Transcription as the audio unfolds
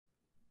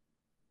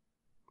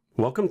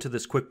Welcome to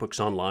this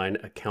QuickBooks Online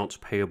Accounts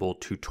Payable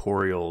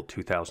Tutorial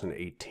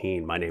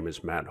 2018. My name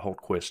is Matt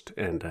Holtquist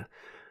and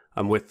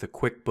I'm with the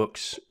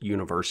QuickBooks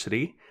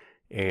University.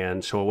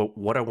 And so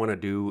what I want to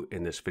do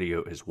in this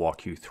video is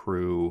walk you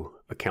through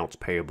accounts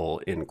payable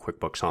in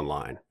QuickBooks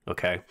Online.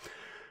 Okay.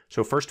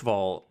 So first of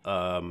all,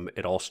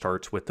 it all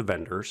starts with the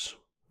vendors.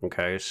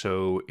 Okay.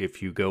 So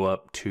if you go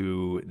up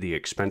to the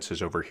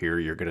expenses over here,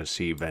 you're going to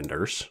see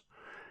vendors.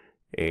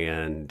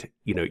 And,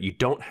 you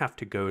don't have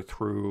to go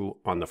through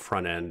on the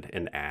front end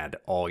and add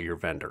all your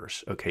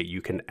vendors. Okay,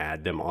 you can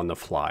add them on the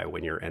fly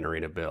when you're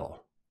entering a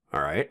bill. All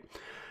right.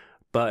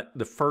 But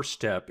the first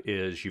step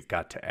is you've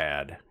got to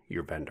add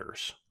your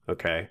vendors.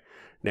 Okay.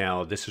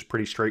 Now, this is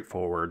pretty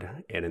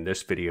straightforward. And in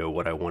this video,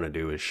 what I want to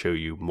do is show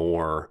you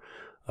more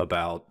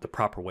about the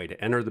proper way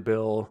to enter the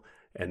bill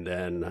and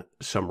then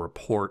some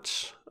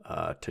reports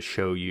to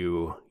show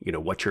you,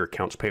 what your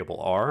accounts payable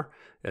are,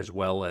 as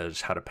well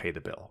as how to pay the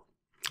bill.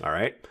 All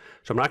right,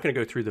 so I'm not going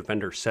to go through the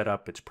vendor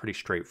setup. It's pretty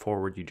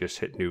straightforward. You just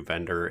hit new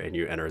vendor and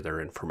you enter their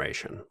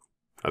information.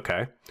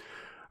 Okay.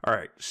 All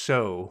right,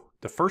 so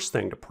the first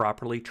thing to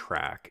properly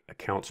track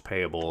accounts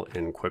payable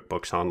in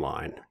QuickBooks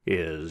Online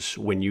is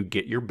when you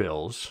get your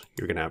bills,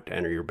 you're going to have to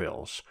enter your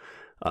bills.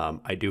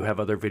 I do have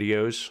other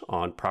videos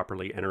on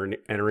properly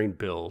entering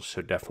bills,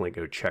 so definitely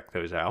go check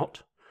those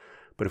out.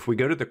 But if we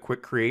go to the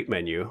Quick Create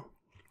menu,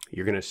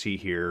 you're going to see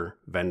here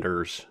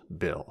vendors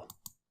bill.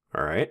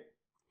 All right.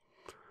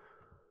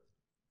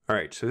 All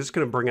right, so this is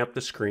going to bring up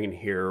the screen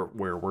here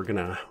where we're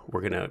gonna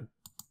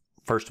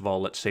first of all,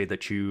 let's say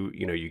that you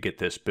get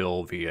this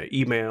bill via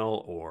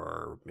email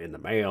or in the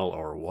mail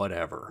or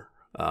whatever.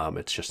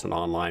 It's just an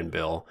online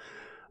bill.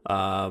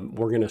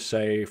 We're going to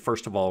say,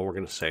 first of all,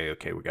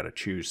 okay, we got to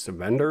choose the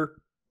vendor.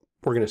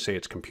 We're going to say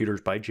it's Computers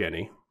by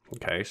Jenny.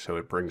 Okay, so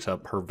it brings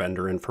up her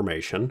vendor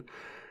information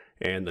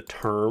and the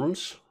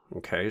terms.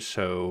 Okay,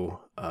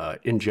 so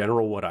in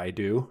general, what I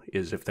do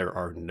is if there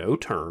are no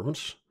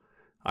terms,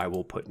 I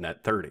will put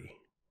net 30,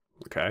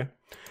 okay?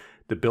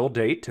 The bill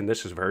date, and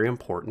this is very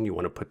important, you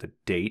want to put the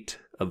date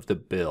of the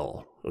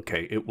bill,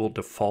 okay? It will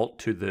default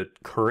to the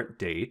current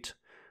date,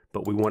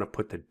 but we want to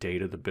put the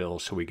date of the bill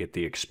so we get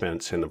the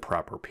expense in the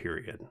proper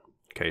period.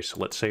 Okay, so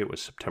let's say it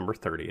was September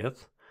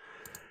 30th,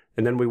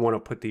 and then we want to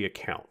put the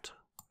account,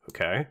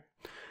 okay?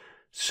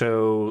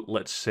 So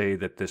let's say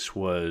that this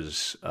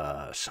was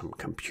some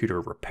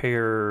computer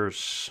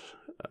repairs.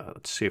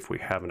 Let's see if we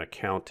have an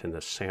account in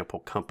the sample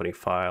company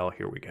file.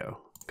 Here we go.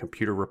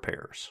 Computer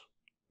repairs.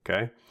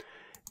 Okay.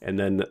 And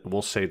then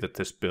we'll say that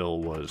this bill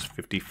was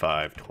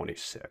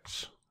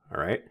 $55.26.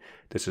 All right.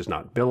 This is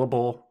not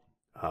billable.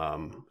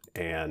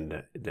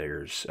 And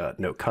there's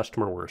no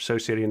customer we're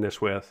associating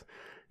this with.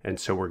 And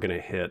so we're going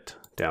to hit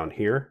down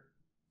here,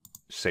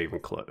 save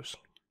and close.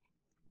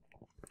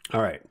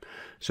 All right.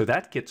 So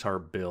that gets our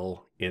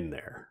bill in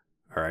there.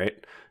 All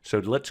right. So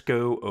let's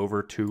go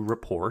over to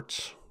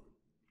reports.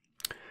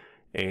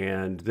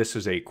 And this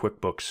is a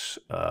QuickBooks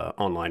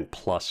Online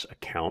Plus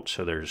account,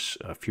 so there's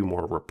a few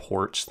more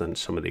reports than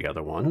some of the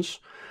other ones.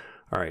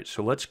 All right,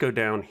 so let's go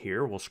down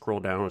here. We'll scroll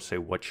down and say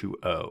what you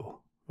owe,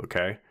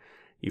 okay?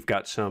 You've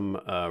got some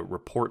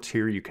reports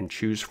here you can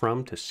choose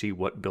from to see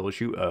what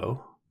bills you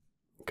owe,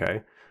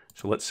 okay?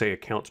 So let's say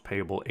Accounts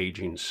Payable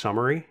Aging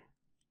Summary,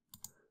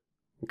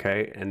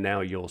 okay? And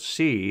now you'll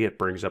see it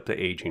brings up the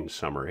aging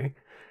summary,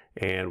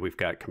 and we've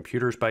got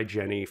Computers by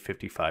Jenny,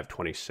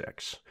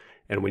 $55.26.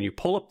 And when you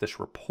pull up this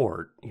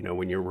report,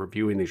 when you're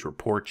reviewing these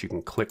reports, you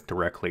can click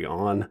directly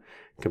on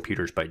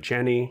Computers by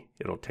Jenny.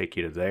 It'll take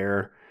you to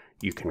there.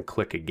 You can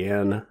click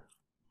again,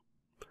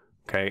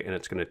 okay, and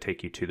it's going to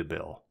take you to the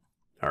bill.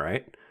 All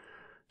right.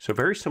 So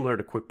very similar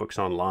to QuickBooks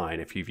Online,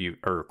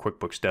 or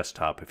QuickBooks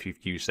Desktop, if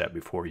you've used that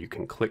before, you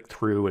can click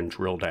through and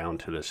drill down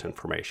to this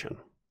information.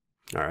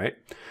 All right.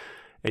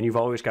 And you've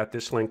always got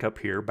this link up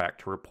here, back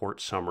to Report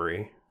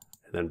Summary,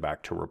 and then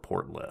back to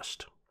Report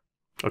List.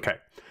 Okay.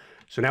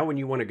 So now when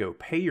you want to go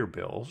pay your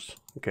bills,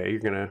 okay, you're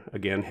going to,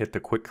 again, hit the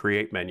Quick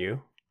Create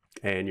menu,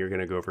 and you're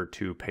going to go over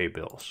to Pay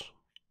Bills.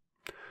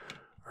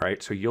 All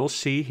right, so you'll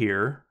see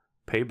here,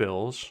 Pay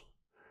Bills,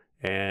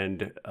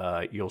 and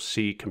you'll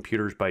see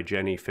Computers by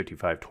Jenny,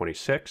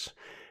 $55.26,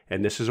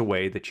 and this is a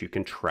way that you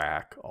can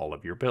track all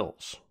of your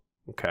bills,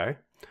 okay?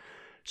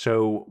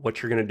 So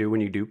what you're going to do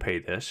when you do pay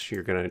this,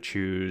 you're going to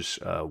choose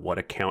what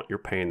account you're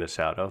paying this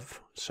out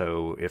of.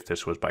 So if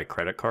this was by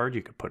credit card,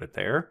 you could put it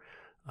there.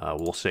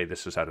 We'll say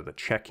this is out of the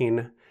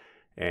checking,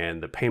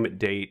 and the payment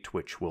date,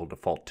 which will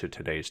default to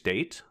today's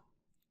date.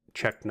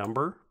 Check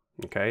number,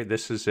 okay?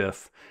 This is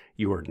if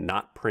you are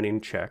not printing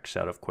checks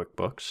out of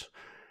QuickBooks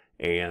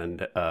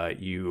and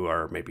you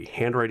are maybe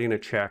handwriting a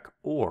check,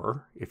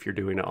 or if you're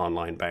doing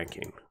online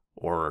banking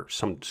or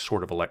some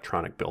sort of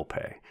electronic bill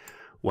pay.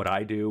 What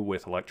I do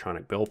with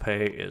electronic bill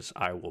pay is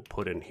I will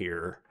put in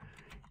here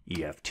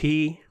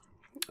EFT.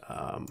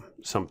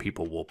 Some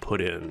people will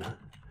put in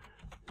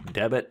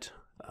debit.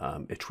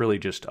 It's really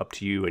just up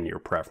to you and your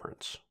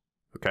preference,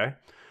 okay?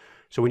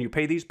 So when you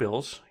pay these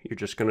bills, you're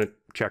just going to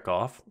check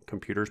off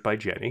Computers by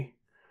Jenny,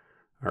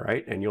 all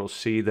right? And you'll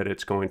see that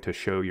it's going to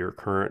show your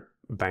current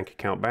bank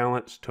account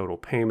balance, total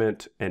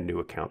payment, and new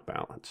account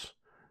balance.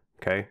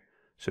 Okay,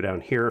 so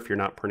down here, if you're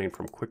not printing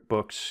from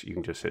QuickBooks, you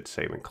can just hit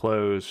save and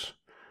close,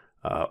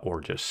 or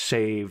just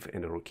save,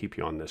 and it'll keep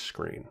you on this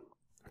screen.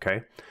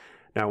 Okay,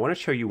 now I want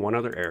to show you one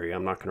other area.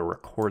 I'm not going to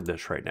record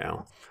this right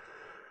now.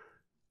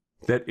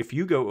 That if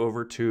you go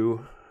over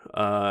to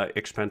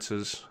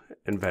expenses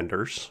and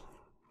vendors,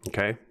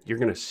 okay, you're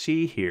going to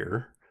see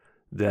here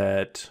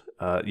that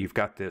you've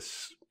got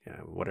this,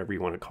 whatever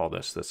you want to call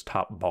this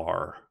top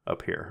bar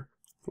up here.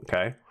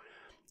 Okay,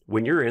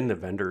 when you're in the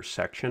vendors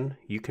section,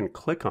 you can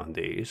click on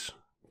these,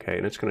 okay,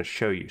 and it's going to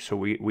show you. So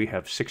we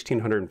have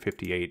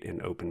 1,658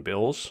 in open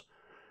bills,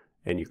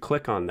 and you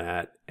click on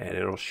that and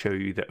it'll show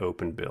you the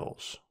open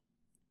bills.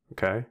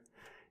 Okay,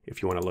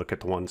 if you want to look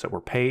at the ones that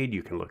were paid,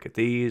 you can look at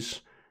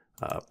these.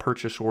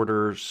 Purchase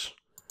orders,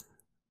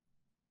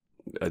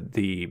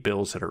 the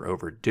bills that are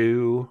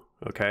overdue.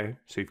 Okay,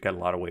 so you've got a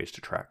lot of ways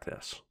to track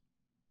this.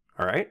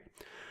 All right,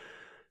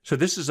 so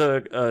this is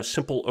a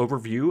simple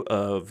overview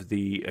of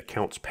the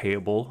accounts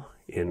payable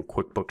in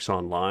QuickBooks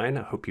Online.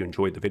 I hope you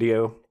enjoyed the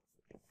video.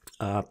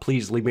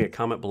 Please leave me a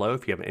comment below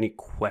if you have any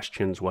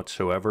questions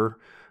whatsoever.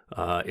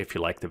 If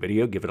you like the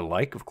video, give it a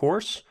like, of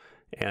course.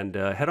 And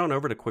head on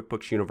over to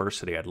QuickBooks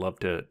University. I'd love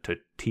to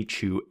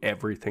teach you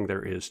everything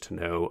there is to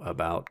know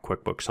about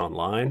QuickBooks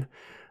Online.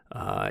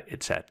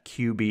 It's at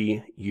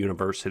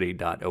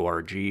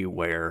qbuniversity.org,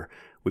 where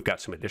we've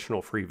got some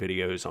additional free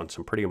videos on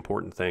some pretty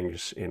important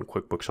things in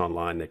QuickBooks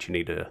Online that you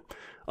need to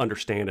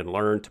understand and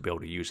learn to be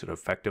able to use it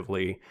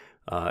effectively,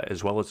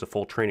 as well as the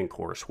full training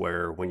course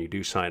where when you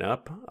do sign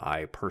up,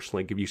 I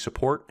personally give you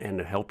support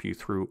and help you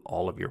through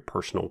all of your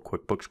personal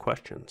QuickBooks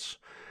questions.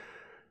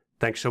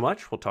 Thanks so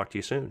much. We'll talk to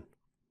you soon.